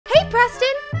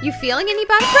Preston? You feeling any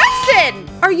better? Preston!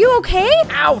 Are you okay?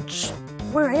 Ouch!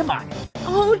 Where am I?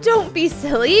 Oh, don't be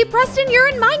silly. Preston, you're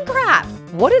in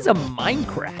Minecraft. What is a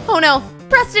Minecraft? Oh no,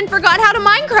 Preston forgot how to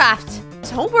Minecraft.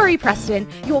 Don't worry, Preston.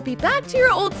 You'll be back to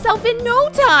your old self in no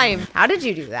time. How did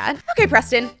you do that? Okay,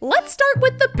 Preston, let's start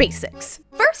with the basics.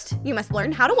 First, you must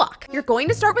learn how to walk. You're going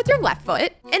to start with your left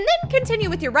foot and then continue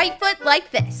with your right foot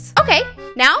like this. Okay,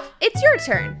 now it's your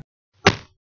turn.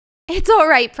 It's all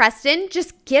right, Preston.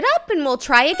 Just get up and we'll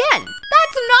try again.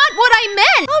 That's not what I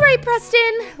meant. All right,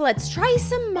 Preston, let's try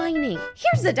some mining.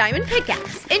 Here's a diamond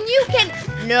pickaxe and you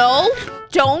can, no,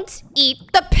 don't eat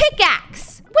the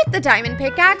pickaxe. With the diamond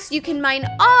pickaxe, you can mine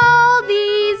all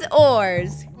these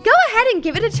ores. Go ahead and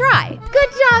give it a try. Good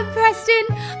job, Preston.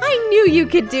 I knew you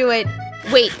could do it.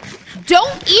 Wait,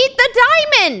 don't eat the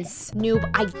diamonds! Noob,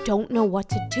 I don't know what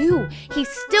to do. He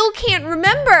still can't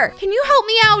remember. Can you help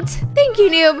me out? Thank you,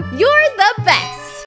 Noob. You're the best.